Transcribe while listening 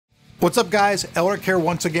What's up, guys? Elric here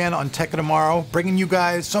once again on Tech of Tomorrow, bringing you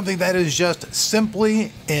guys something that is just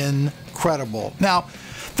simply incredible. Now,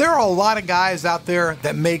 there are a lot of guys out there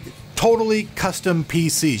that make totally custom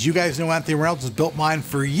PCs. You guys know Anthony Reynolds has built mine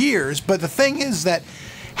for years, but the thing is that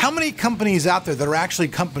how many companies out there that are actually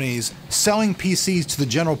companies selling PCs to the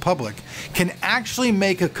general public can actually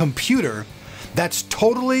make a computer that's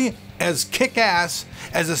totally as kick-ass,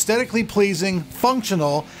 as aesthetically pleasing,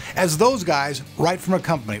 functional as those guys right from a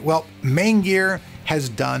company? Well, Maingear has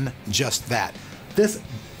done just that. This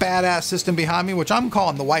badass system behind me, which I'm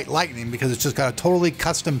calling the White Lightning because it's just got a totally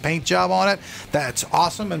custom paint job on it, that's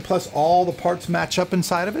awesome, and plus all the parts match up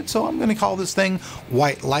inside of it, so I'm gonna call this thing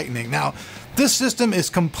White Lightning. Now, this system is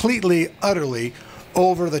completely, utterly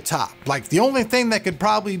over the top. Like, the only thing that could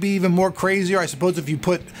probably be even more crazier, I suppose, if you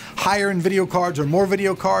put higher end video cards or more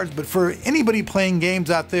video cards, but for anybody playing games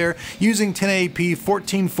out there using 1080p,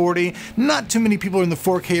 1440, not too many people are in the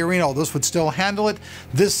 4K arena, although this would still handle it.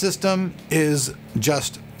 This system is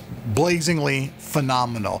just blazingly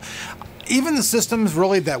phenomenal. Even the systems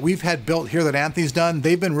really that we've had built here that Anthony's done,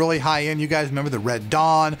 they've been really high end. You guys remember the Red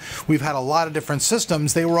Dawn. We've had a lot of different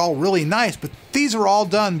systems. They were all really nice, but these are all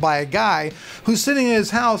done by a guy who's sitting in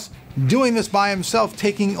his house doing this by himself,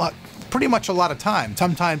 taking pretty much a lot of time,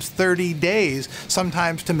 sometimes 30 days,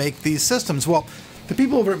 sometimes to make these systems. Well, the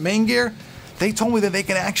people over at Maingear, they told me that they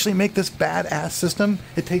can actually make this badass system.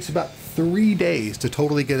 It takes about 3 days to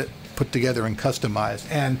totally get it put together and customized.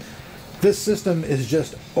 And this system is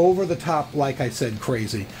just over the top, like I said,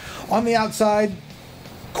 crazy. On the outside,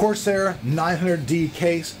 Corsair 900D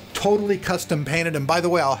case, totally custom painted. And by the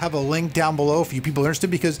way, I'll have a link down below for you people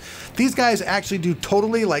interested, because these guys actually do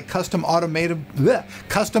totally like custom automotive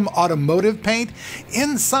paint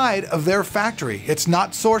inside of their factory. It's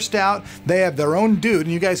not sourced out. They have their own dude.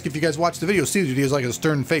 And you guys, if you guys watch the video, see the dude has like a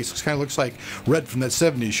stern face. It kind of looks like Red from that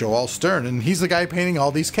 70s show, all stern. And he's the guy painting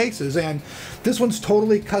all these cases. And this one's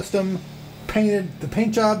totally custom painted. The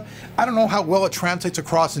paint job, I don't know how well it translates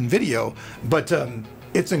across in video, but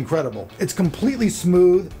it's incredible. It's completely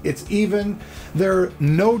smooth. It's even. There are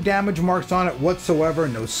no damage marks on it whatsoever.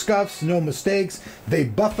 No scuffs, no mistakes. They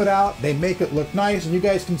buff it out. They make it look nice. And you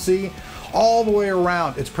guys can see all the way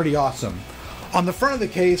around. It's pretty awesome. On the front of the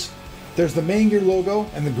case, there's the Maingear logo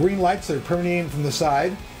and the green lights that are permeating from the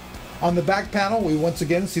side. On the back panel, we once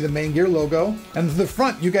again see the Maingear logo. And to the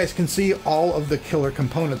front, you guys can see all of the killer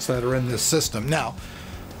components that are in this system. Now,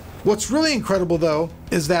 what's really incredible though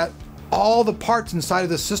is that all the parts inside of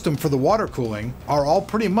the system for the water cooling are all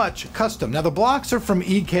pretty much custom. Now, the blocks are from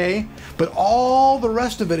EK, but all the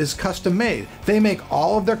rest of it is custom made. They make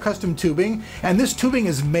all of their custom tubing, and this tubing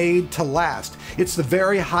is made to last. It's the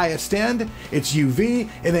very highest end, it's UV,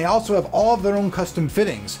 and they also have all of their own custom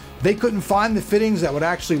fittings. They couldn't find the fittings that would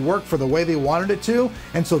actually work for the way they wanted it to,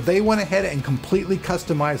 and so they went ahead and completely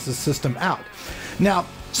customized the system out. Now,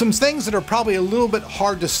 some things that are probably a little bit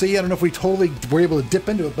hard to see, I don't know if we totally were able to dip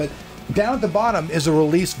into it, but down at the bottom is a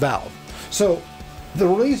release valve. So the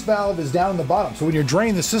release valve is down in the bottom. So when you're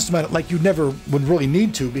draining the system out, like you never would really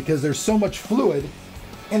need to, because there's so much fluid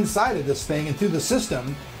inside of this thing and through the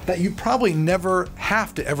system that you probably never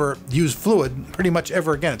have to ever use fluid pretty much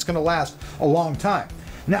ever again. It's gonna last a long time.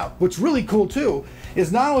 Now, what's really cool too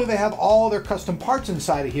is not only they have all their custom parts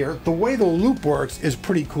inside of here, the way the loop works is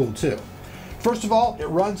pretty cool too. First of all, it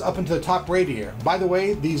runs up into the top radiator. By the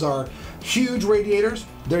way, these are huge radiators.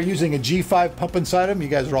 They're using a G5 pump inside them. You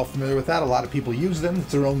guys are all familiar with that. A lot of people use them.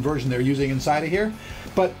 It's their own version they're using inside of here.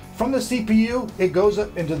 But from the CPU, it goes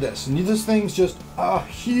up into this. And this thing's just a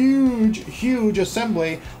huge, huge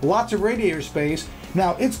assembly, lots of radiator space.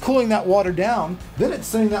 Now, it's cooling that water down, then it's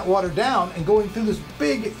sending that water down and going through this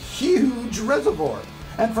big, huge reservoir.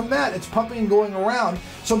 And from that, it's pumping and going around.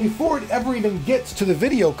 So before it ever even gets to the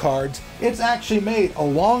video cards, it's actually made a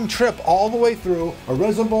long trip all the way through a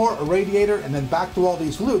reservoir, a radiator, and then back to all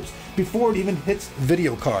these loops before it even hits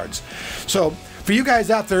video cards. So for you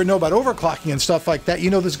guys out there who know about overclocking and stuff like that, you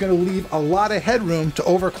know there's going to leave a lot of headroom to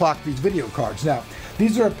overclock these video cards. Now,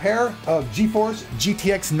 these are a pair of GeForce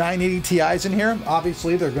GTX 980 Ti's in here.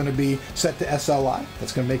 Obviously, they're going to be set to SLI.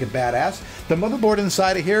 That's going to make it badass. The motherboard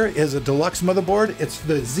inside of here is a deluxe motherboard. It's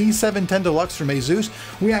the Z710 Deluxe from ASUS.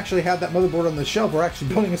 We actually have that motherboard on the shelf. We're actually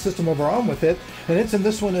building a system of our own with it, and it's in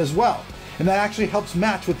this one as well. And that actually helps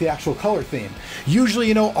match with the actual color theme. Usually,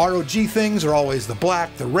 you know, ROG things are always the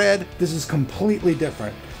black, the red. This is completely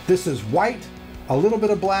different. This is white, a little bit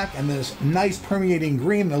of black, and this nice permeating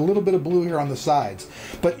green, and a little bit of blue here on the sides.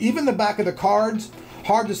 But even the back of the cards,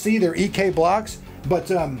 hard to see, they're EK blocks, but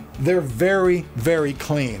they're very, very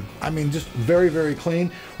clean. I mean, just very, very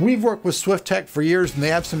clean. We've worked with SwiftTech for years, and they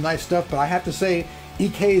have some nice stuff, but I have to say,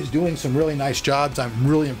 EK is doing some really nice jobs. I'm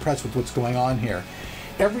really impressed with what's going on here.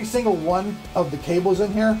 Every single one of the cables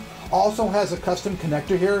in here also has a custom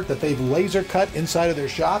connector here that they've laser cut inside of their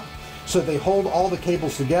shop, so they hold all the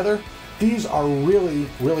cables together. These are really,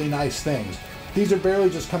 really nice things. These are barely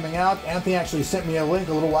just coming out. Anthony actually sent me a link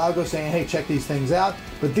a little while ago saying, hey, check these things out.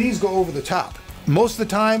 But these go over the top. Most of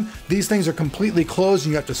the time, these things are completely closed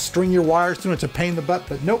and you have to string your wires through. It's a pain in the butt,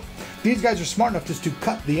 but nope. These guys are smart enough just to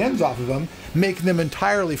cut the ends off of them, making them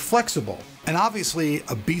entirely flexible. And obviously,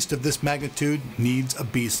 a beast of this magnitude needs a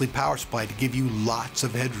beastly power supply to give you lots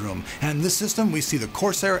of headroom. And in this system, we see the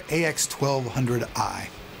Corsair AX1200i.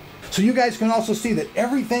 So you guys can also see that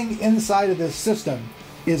everything inside of this system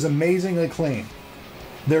is amazingly clean.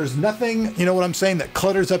 There's nothing, you know what I'm saying, that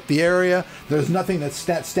clutters up the area. There's nothing that's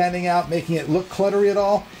standing out, making it look cluttery at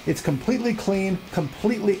all. It's completely clean,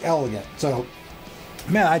 completely elegant. So,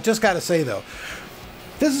 man, I just got to say, though,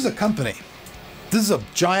 this is a company. This is a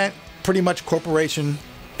giant, pretty much corporation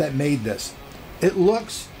that made this. It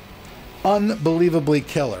looks unbelievably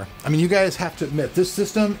killer. I mean, you guys have to admit, this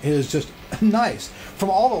system is just nice.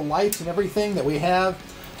 From all the lights and everything that we have,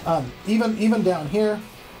 even down here,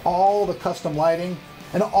 all the custom lighting,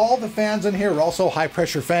 and all the fans in here are also high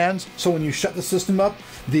pressure fans. So when you shut the system up,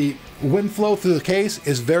 the wind flow through the case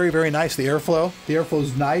is very, very nice. The airflow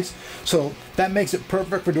is nice. So that makes it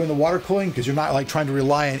perfect for doing the water cooling, because you're not like trying to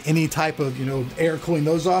rely on any type of, you know, air cooling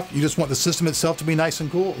those off. You just want the system itself to be nice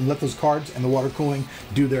and cool and let those cards and the water cooling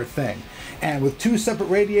do their thing. And with two separate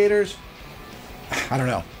radiators, I don't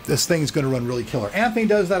know, this thing's going to run really killer. Anthony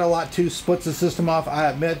does that a lot too, splits the system off, I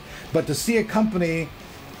admit, but to see a company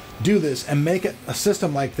do this and make it a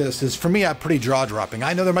system like this is, for me, pretty jaw-dropping.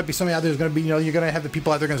 I know there might be somebody out there who's going to be, you know, you're going to have the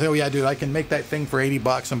people out there going to say, oh yeah, dude, I can make that thing for 80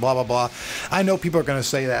 bucks and blah, blah, blah. I know people are going to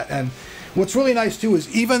say that. And what's really nice too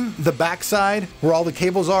is even the backside where all the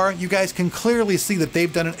cables are, you guys can clearly see that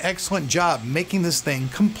they've done an excellent job making this thing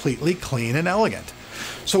completely clean and elegant.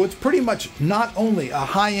 So it's pretty much not only a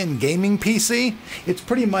high-end gaming PC, it's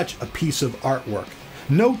pretty much a piece of artwork.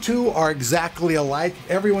 No two are exactly alike.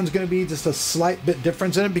 Everyone's going to be just a slight bit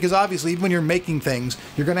difference in it, because obviously even when you're making things,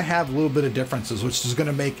 you're going to have a little bit of differences, which is going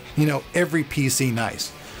to make, you know, every PC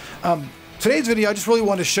nice. Today's video, I just really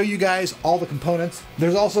wanted to show you guys all the components.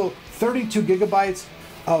 There's also 32 gigabytes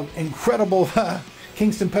of incredible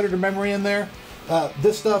Kingston Predator memory in there.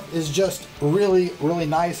 This stuff is just really, really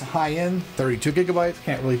nice, high-end. 32 gigabytes,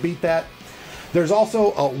 can't really beat that. There's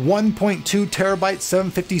also a 1.2 terabyte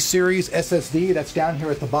 750 series SSD that's down here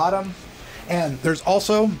at the bottom. And there's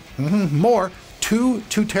also more, two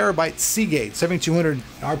 2 terabyte Seagate 7200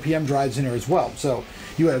 RPM drives in here as well. So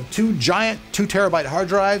you have two giant 2 terabyte hard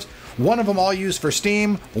drives. One of them I'll use for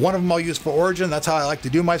Steam, one of them I'll use for Origin. That's how I like to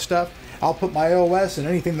do my stuff. I'll put my OS and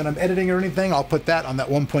anything that I'm editing or anything, I'll put that on that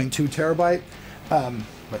 1.2 terabyte.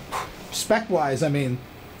 But spec-wise, I mean,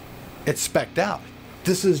 it's spec'd out.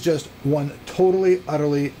 This is just one totally,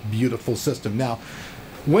 utterly beautiful system. Now,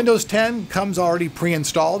 Windows 10 comes already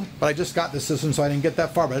pre-installed, but I just got this system, so I didn't get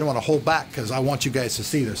that far, but I didn't want to hold back because I want you guys to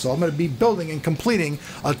see this. So I'm going to be building and completing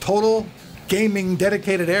a total gaming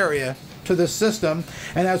dedicated area to this system.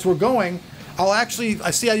 And as we're going, I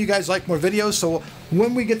see how you guys like more videos, so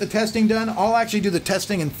when we get the testing done, I'll actually do the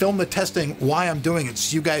testing and film the testing while I'm doing it,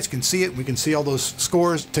 so you guys can see it. We can see all those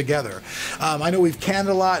scores together. I know we've canned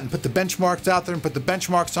a lot and put the benchmarks out there and put the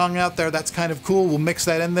benchmark song out there. That's kind of cool. We'll mix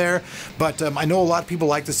that in there. But I know a lot of people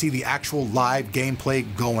like to see the actual live gameplay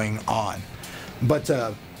going on. But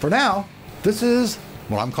for now, this is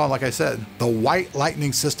what I'm calling, like I said, the White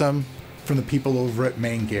Lightning system from the people over at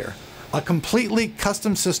Maingear. A completely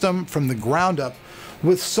custom system from the ground up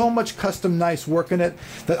with so much custom nice work in it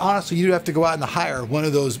that honestly you'd have to go out and hire one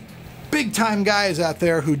of those big time guys out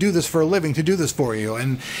there who do this for a living to do this for you.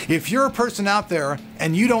 And if you're a person out there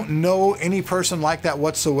and you don't know any person like that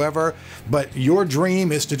whatsoever, but your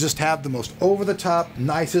dream is to just have the most over the top,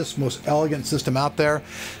 nicest, most elegant system out there,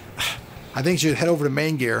 I think you should head over to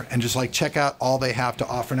Maingear and just like check out all they have to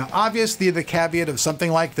offer. Now, obviously the caveat of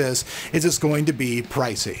something like this is it's going to be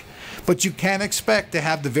pricey. But you can't expect to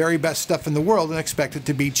have the very best stuff in the world and expect it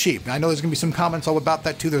to be cheap. Now, I know there's going to be some comments all about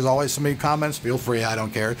that too. There's always so many comments. Feel free, I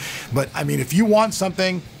don't care. But I mean, if you want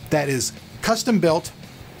something that is custom built,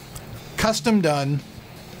 custom done,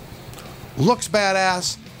 looks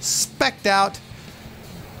badass, spec'd out,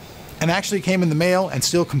 and actually came in the mail and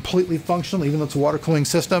still completely functional, even though it's a water cooling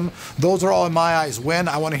system, those are all in my eyes win.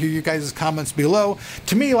 I want to hear you guys' comments below.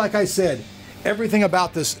 To me, like I said, everything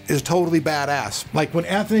about this is totally badass. Like when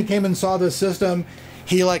Anthony came and saw this system,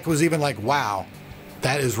 he was even like, wow,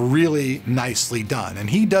 That is really nicely done. And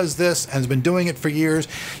he does this and has been doing it for years.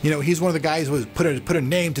 You know, he's one of the guys who has put a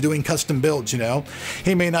name to doing custom builds, you know.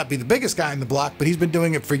 He may not be the biggest guy in the block, but he's been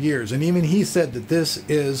doing it for years. And even he said that this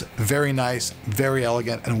is very nice, very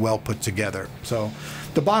elegant, and well put together. So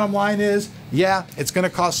the bottom line is, yeah, it's going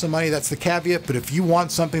to cost some money. That's the caveat. But if you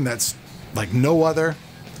want something that's like no other,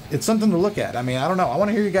 it's something to look at. I mean, I don't know. I want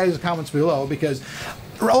to hear you guys' comments below, because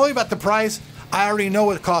really about the price, I already know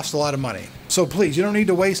it costs a lot of money. So please, you don't need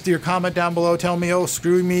to waste your comment down below telling me, oh,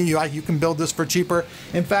 screw me, you can build this for cheaper.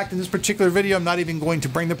 In fact, in this particular video, I'm not even going to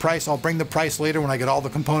bring the price. I'll bring the price later when I get all the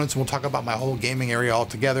components, and we'll talk about my whole gaming area all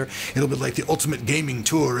together. It'll be like the ultimate gaming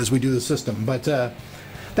tour as we do the system. But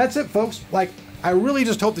that's it, folks. Like, I really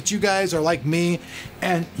just hope that you guys are like me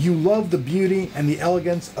and you love the beauty and the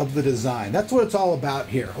elegance of the design. That's what it's all about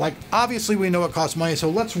here. Like, obviously we know it costs money, so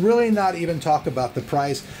let's really not even talk about the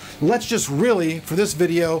price. Let's just really, for this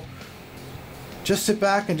video, just sit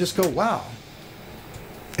back and just go, wow,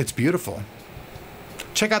 it's beautiful.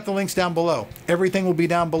 Check out the links down below. Everything will be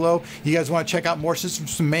down below. You guys want to check out more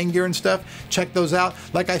systems, some main gear and stuff, check those out.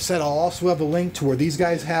 Like I said, I'll also have a link to where these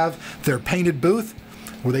guys have their painted booth,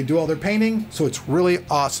 where they do all their painting. So it's really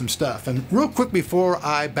awesome stuff. And real quick before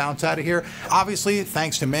I bounce out of here, obviously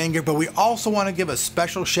thanks to Main Gear, but we also want to give a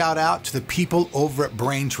special shout out to the people over at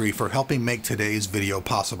Braintree for helping make today's video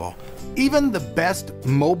possible. Even the best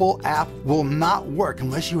mobile app will not work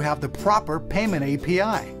unless you have the proper payment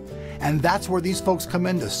API. And that's where these folks come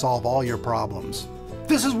in to solve all your problems.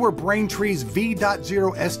 This is where Braintree's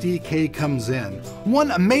V.0 SDK comes in.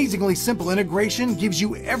 One amazingly simple integration gives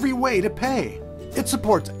you every way to pay. It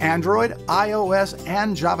supports Android, iOS,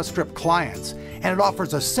 and JavaScript clients, and it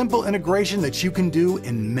offers a simple integration that you can do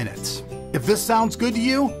in minutes. If this sounds good to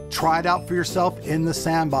you, try it out for yourself in the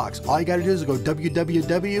sandbox. All you gotta do is go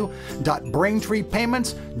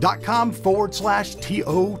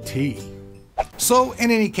www.braintreepayments.com/TOT. So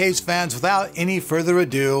in any case, fans, without any further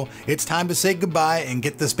ado, it's time to say goodbye and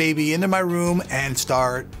get this baby into my room and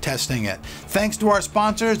start testing it. Thanks to our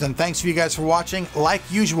sponsors, and thanks to you guys for watching. Like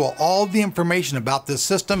usual, all the information about this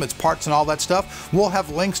system, its parts and all that stuff, we'll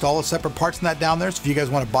have links to all the separate parts in that down there. So if you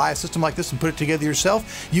guys want to buy a system like this and put it together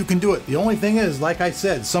yourself, you can do it. The only thing is, like I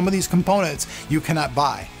said, some of these components you cannot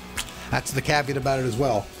buy. That's the caveat about it as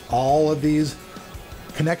well. All of these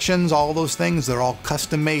connections, all those things, they're all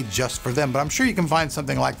custom made just for them, but I'm sure you can find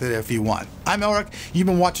something like that if you want. I'm Elric. You've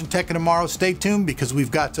been watching Tekken Tomorrow. Stay tuned, because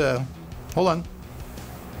we've got hold on.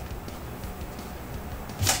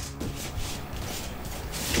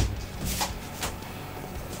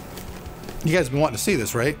 You guys have been wanting to see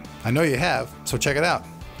this, right? I know you have, so check it out.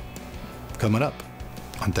 Coming up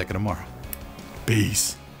on Tekken Tomorrow.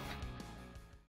 Peace.